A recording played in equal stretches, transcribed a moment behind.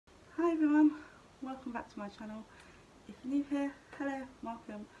welcome back to my channel. If you're new here, hello,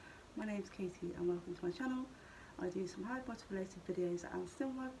 welcome. My name's Katie and welcome to my channel. I do some Harry Potter related videos and Still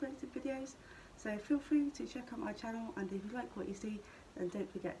Life related videos, so feel free to check out my channel, and if you like what you see then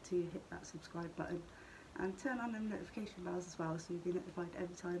don't forget to hit that subscribe button and turn on them notification bells as well, so you'll be notified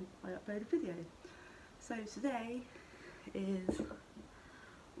every time I upload a video. So today is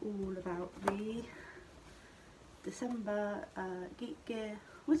all about the December Geek Gear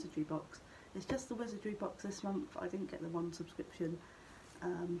Wizardry box. It's just the Wizardry box this month. I didn't get the one subscription,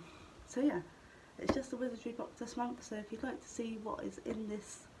 so yeah, it's just the Wizardry box this month. So if you'd like to see what is in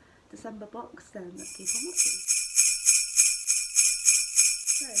this December box, then let's keep on watching.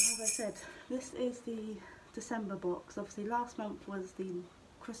 So as I said, this is the December box. Obviously last month was the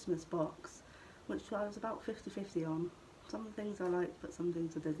Christmas box, which I was about 50-50 on. Some of the things I liked but some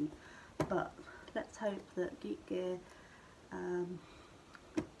things I didn't, but let's hope that Geek Gear,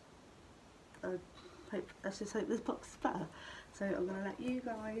 let's just hope this box is better. So I'm going to let you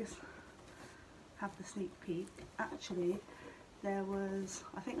guys have the sneak peek. Actually, there was,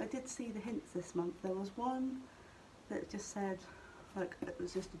 I think I did see the hints this month. There was one that just said, like, it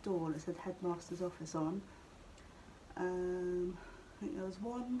was just a door that said Headmaster's Office on. I think there was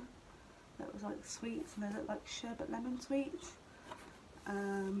one that was like sweets and they looked like sherbet lemon sweets.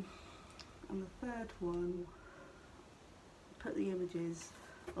 And the third one, put the images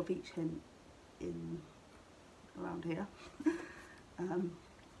of each hint in around here.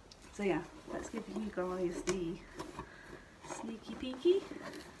 So yeah, let's give you guys the sneaky peeky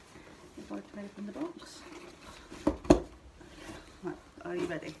if I can open the box. Right, are you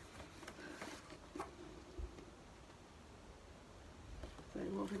ready? So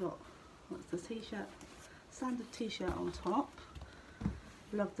what have we got? That's the t-shirt, standard t-shirt on top.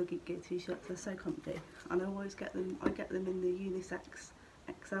 Love the Geek Gear t-shirts, they're so comfy, and I always get them, I get them in the unisex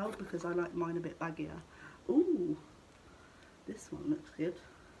XL because I like mine a bit baggier. Ooh, this one looks good.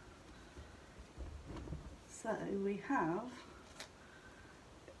 So we have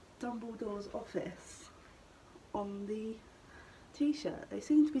Dumbledore's office on the t-shirt. They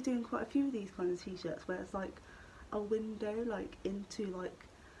seem to be doing quite a few of these kind of t-shirts where it's like a window like into like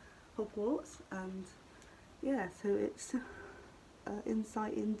Hogwarts, and yeah, so it's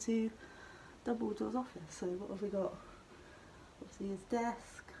insight into Dumbledore's office. So what have we got? Obviously his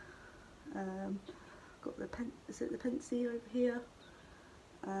desk, got the is it the Pensy over here,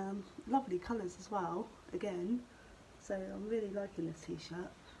 lovely colours as well again, so I'm really liking this t-shirt,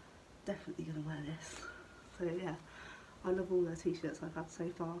 definitely going to wear this. So yeah, I love all the t-shirts I've had so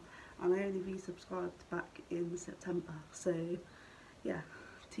far, and I only resubscribed back in September, so yeah,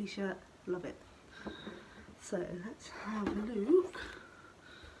 t-shirt, love it. So let's have a look.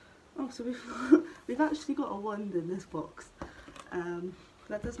 Oh, so we've actually got a wand in this box.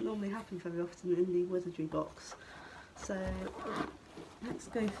 That doesn't normally happen very often in the Wizardry box. So let's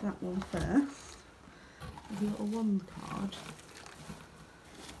go for that one first. We've got a wand card.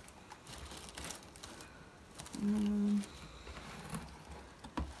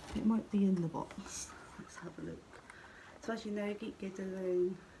 It might be in the box. Let's have a look. So as you know, Geek Gear do their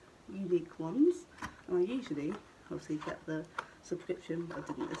own unique ones, and I usually obviously get the subscription, but I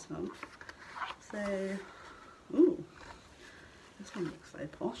didn't this month. So, ooh, this one looks very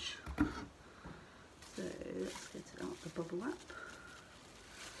posh. So let's get it out the bubble wrap.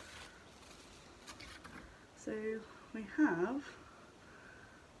 So we have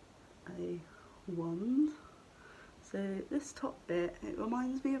a wand. So this top bit, it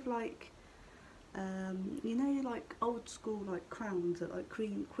reminds me of like, you know, like old school like crowns that like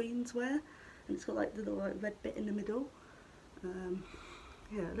queens wear, and it's got like the little like red bit in the middle.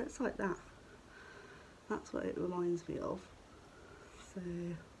 Yeah, it looks like that. That's what it reminds me of. So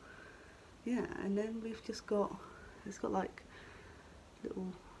yeah, and then we've just got, it's got like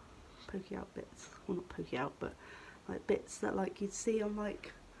little pokey out bits, well not pokey out, but like bits that like you'd see on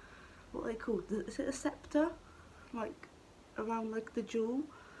like, what are they called? Is it a scepter? Like around like the jewel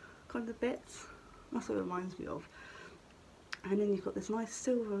kind of bits. That's what it reminds me of. And then you've got this nice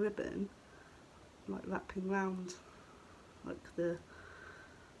silver ribbon like wrapping round like the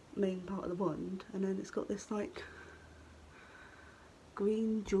main part of the wand, and then it's got this like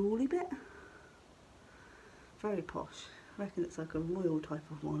green jewelly bit. Very posh. I reckon it's like a royal type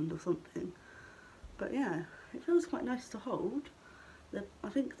of wand or something. But yeah, it feels quite nice to hold. I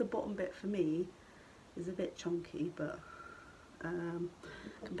think the bottom bit for me is a bit chunky, but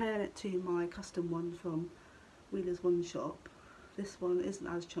comparing it to my custom one from Wheeler's One Shop, this one isn't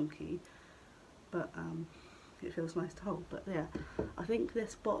as chunky, but it feels nice to hold. But yeah, I think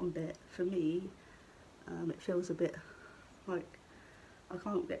this bottom bit for me, it feels a bit like, I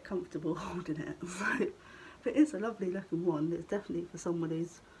can't get comfortable holding it. So, but it is a lovely looking one. It's definitely for someone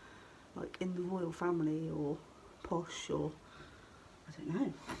who's like in the royal family or posh, or I don't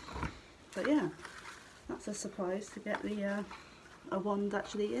know. But yeah, that's a surprise to get the a wand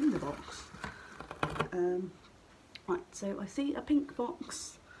actually in the box. Right, so I see a pink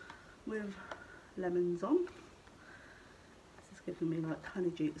box with lemons on. This is giving me like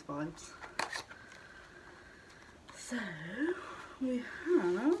Honeydukes vibes. So we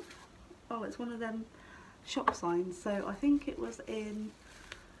have, oh, it's one of them shop signs. So I think it was in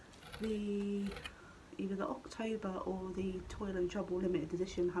the either the October or the Toil and Trouble limited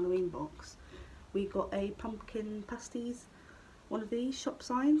edition Halloween box. We got a pumpkin pasties, one of these shop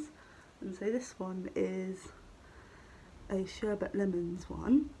signs, and so this one is a sherbet lemons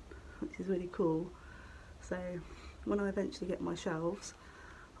one, which is really cool. So when I eventually get my shelves,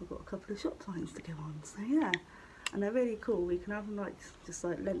 I've got a couple of shop signs to go on. So yeah, and they're really cool. We can have them like just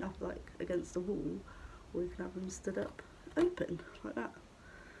like leant up like against the wall, or we can have them stood up open like that.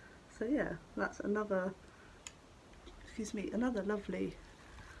 So yeah, that's another, excuse me, another lovely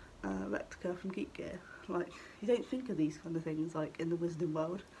replica from Geek Gear. Like, you don't think of these kind of things like in the wizarding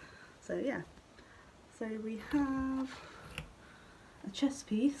world. So yeah, so we have a chess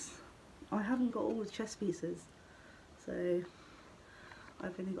piece. I haven't got all the chess pieces, so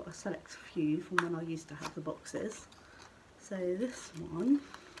I've only got a select few from when I used to have the boxes. So this one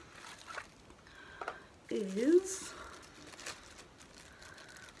is,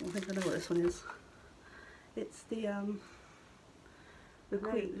 I think I know what this one is. It's the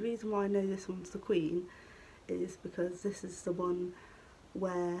Queen. The reason why I know this one's the Queen is because this is the one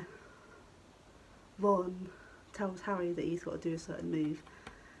where Ron tells Harry that he's got to do a certain move,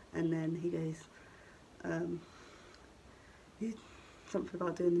 and then he goes, something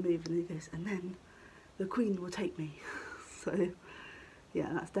about doing the move, and he goes, and then the Queen will take me. So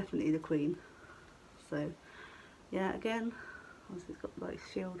yeah, that's definitely the Queen. So yeah, again, obviously it's got like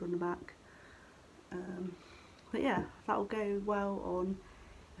shield on the back. But yeah, that'll go well on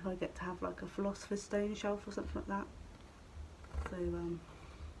if I get to have like a Philosopher's Stone shelf or something like that. So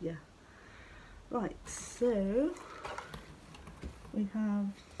yeah. Right, so we have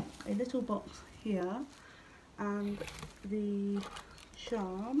a little box here and the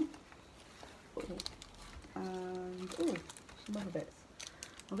charm, and some other bits.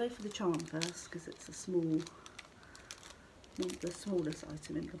 I'll go for the charm first because it's a small, the smallest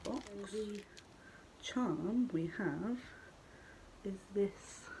item in the box. The charm we have is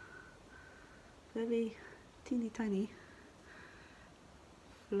this very teeny tiny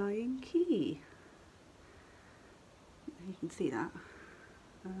flying key. You can see that.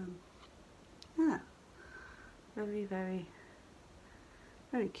 Yeah, very, very,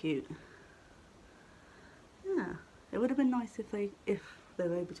 very cute. Yeah, it would have been nice if they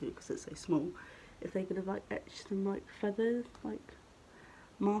were able to, because it's so small, if they could have like etched some like feathers, like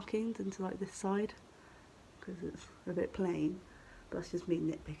markings into like this side, because it's a bit plain. But that's just me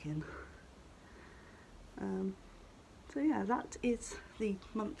nitpicking. So yeah, that is the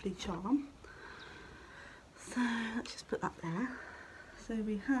monthly charm. So let's just put that there. So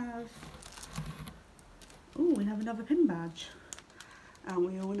we have, oh, we have another pin badge, and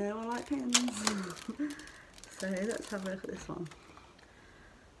we all know I like pins. So let's have a look at this one.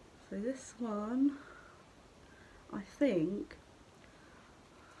 So this one, I think,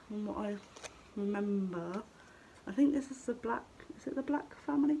 from what I remember, I think this is the black, is it the Black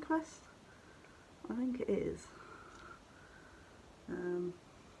Family Crest? I think it is.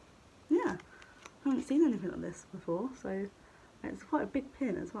 Yeah, I haven't seen anything like this before, so it's quite a big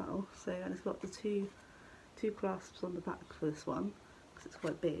pin as well. So, and it's got the two clasps on the back for this one, because it's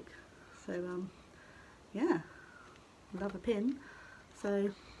quite big. So yeah, love a pin, so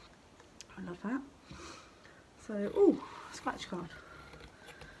I love that. So, oh, scratch card.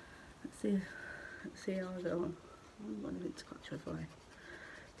 Let's see how I go on. I haven't got anything to scratch with, have I?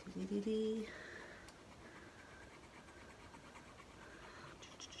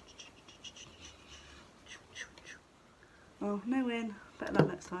 Oh, no win. Better luck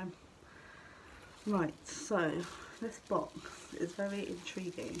next time. Right, so this box is very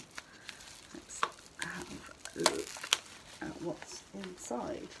intriguing. Let's have a look at what's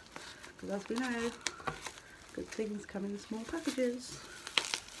inside. Because as we know, good things come in small packages.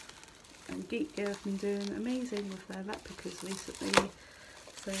 And Geek Gear have been doing amazing with their replicas recently.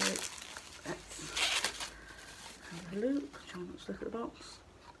 So let's have a look. Try not to look at the box.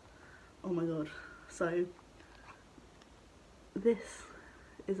 Oh my god. So this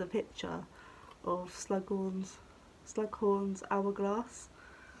is a picture of Slughorn's hourglass.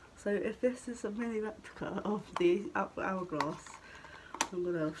 So if this is a mini replica of the hourglass, I'm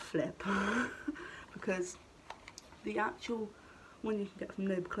gonna flip because the actual one you can get from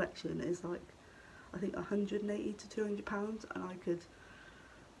Noble Collection is like, I think 180 to 200 pounds, and I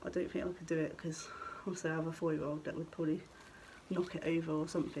don't think I could do it because obviously I have a 4-year-old that would probably knock it over or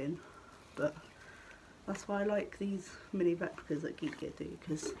something, but that's why I like these mini replicas that Geek do,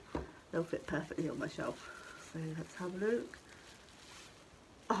 because they'll fit perfectly on my shelf. So let's have a look.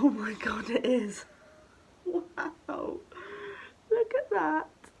 Oh my god, it is! Wow! Look at that!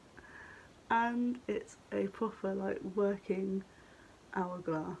 And it's a proper like working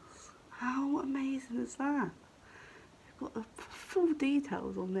hourglass. How amazing is that? You've got the full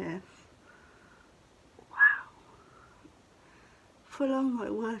details on this. Wow! Full on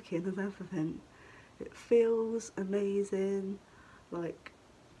like working and everything. It feels amazing. Like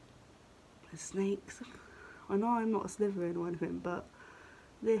the snakes. I know I'm not a Slytherin or anything, but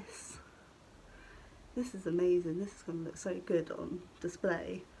this is amazing. This is going to look so good on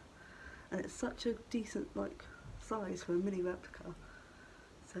display, and it's such a decent like size for a mini replica.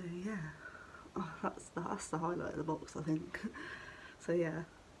 So yeah, oh, that's the highlight of the box, I think. So yeah,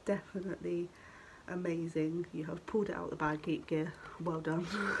 definitely amazing. You have pulled it out of the bag, Geek Gear. Well done.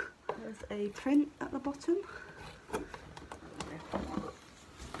 There's a print at the bottom.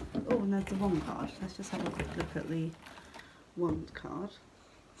 Oh, and there's the wand card. Let's just have a quick look at the wand card.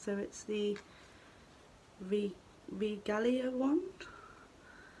 So it's the Regalia wand,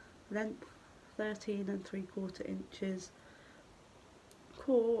 length 13 3/4 inches,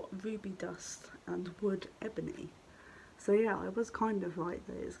 core ruby dust and wood ebony. So yeah, I was kind of right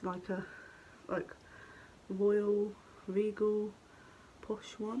there. It's like a royal, regal,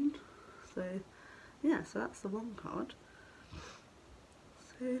 posh wand. So yeah, so that's the wand card.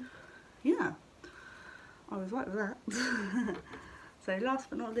 So yeah, I was right with that. So last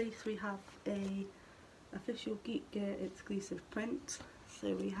but not least, we have a official Geek Gear exclusive print.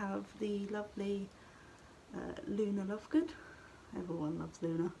 So we have the lovely Luna Lovegood. Everyone loves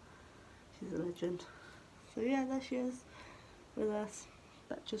Luna. She's a legend. So yeah, there she is with her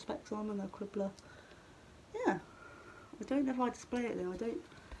Spectre specs on and her quibbler. Yeah, I don't know if I display it though. I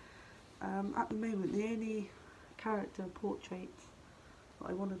don't. At the moment, the only character portraits that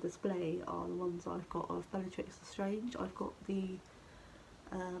I want to display are the ones I've got of Bellatrix Lestrange. I've got the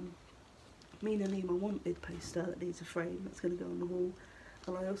Mina Lima Wanted poster that needs a frame that's going to go on the wall,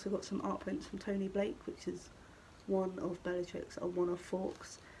 and I also got some art prints from Tony Blake, which is one of Bellatrix and one of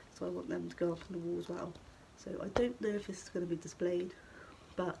Fawkes, so I want them to go up on the wall as well. So I don't know if this is going to be displayed,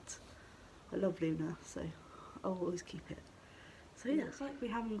 but I love Luna, so I'll always keep it. So yeah, looks like we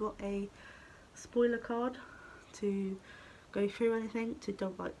haven't got a spoiler card to go through anything.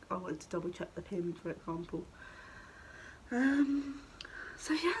 I wanted to double check the pin, for example.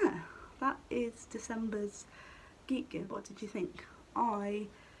 So yeah, that is December's Geek Gear. What did you think? I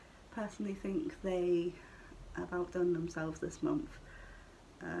personally think they have outdone themselves this month.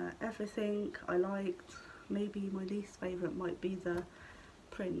 Everything I liked. Maybe my least favourite might be the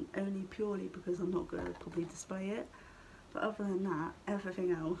print, only purely because I'm not going to probably display it. But other than that,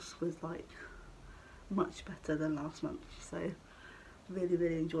 everything else was like much better than last month. So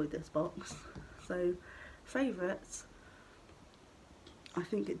really enjoyed this box. So favourites, I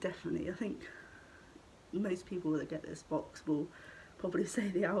think most people that get this box will probably say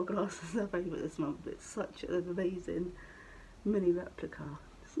the Hourglass is their favourite this month. It's such an amazing mini replica.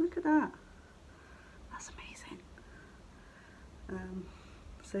 Just look at that. That's amazing.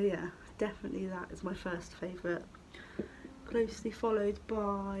 So yeah, definitely that is my first favourite. Closely followed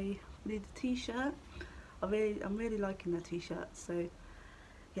by the t-shirt. I'm really liking their t-shirt, so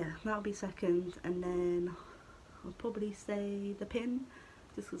yeah, that'll be second, and then I'll probably say the pin,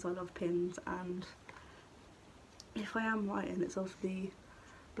 just because I love pins, and if I am right and it's of the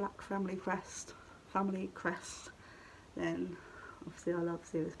black family crest, then obviously I love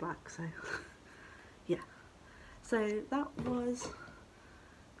Sirius Black, so yeah. So that was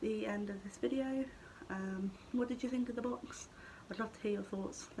the end of this video. What did you think of the box? I'd love to hear your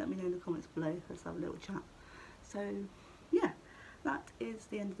thoughts. Let me know in the comments below. Let's have a little chat. So yeah, that is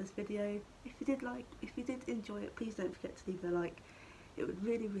the end of this video. If you did enjoy it, please don't forget to leave a like. It would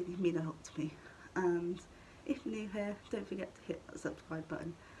really mean a lot to me. And if you're new here, don't forget to hit that subscribe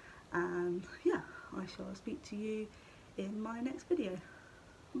button. And yeah, I shall speak to you in my next video.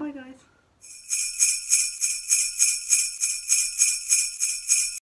 Bye guys.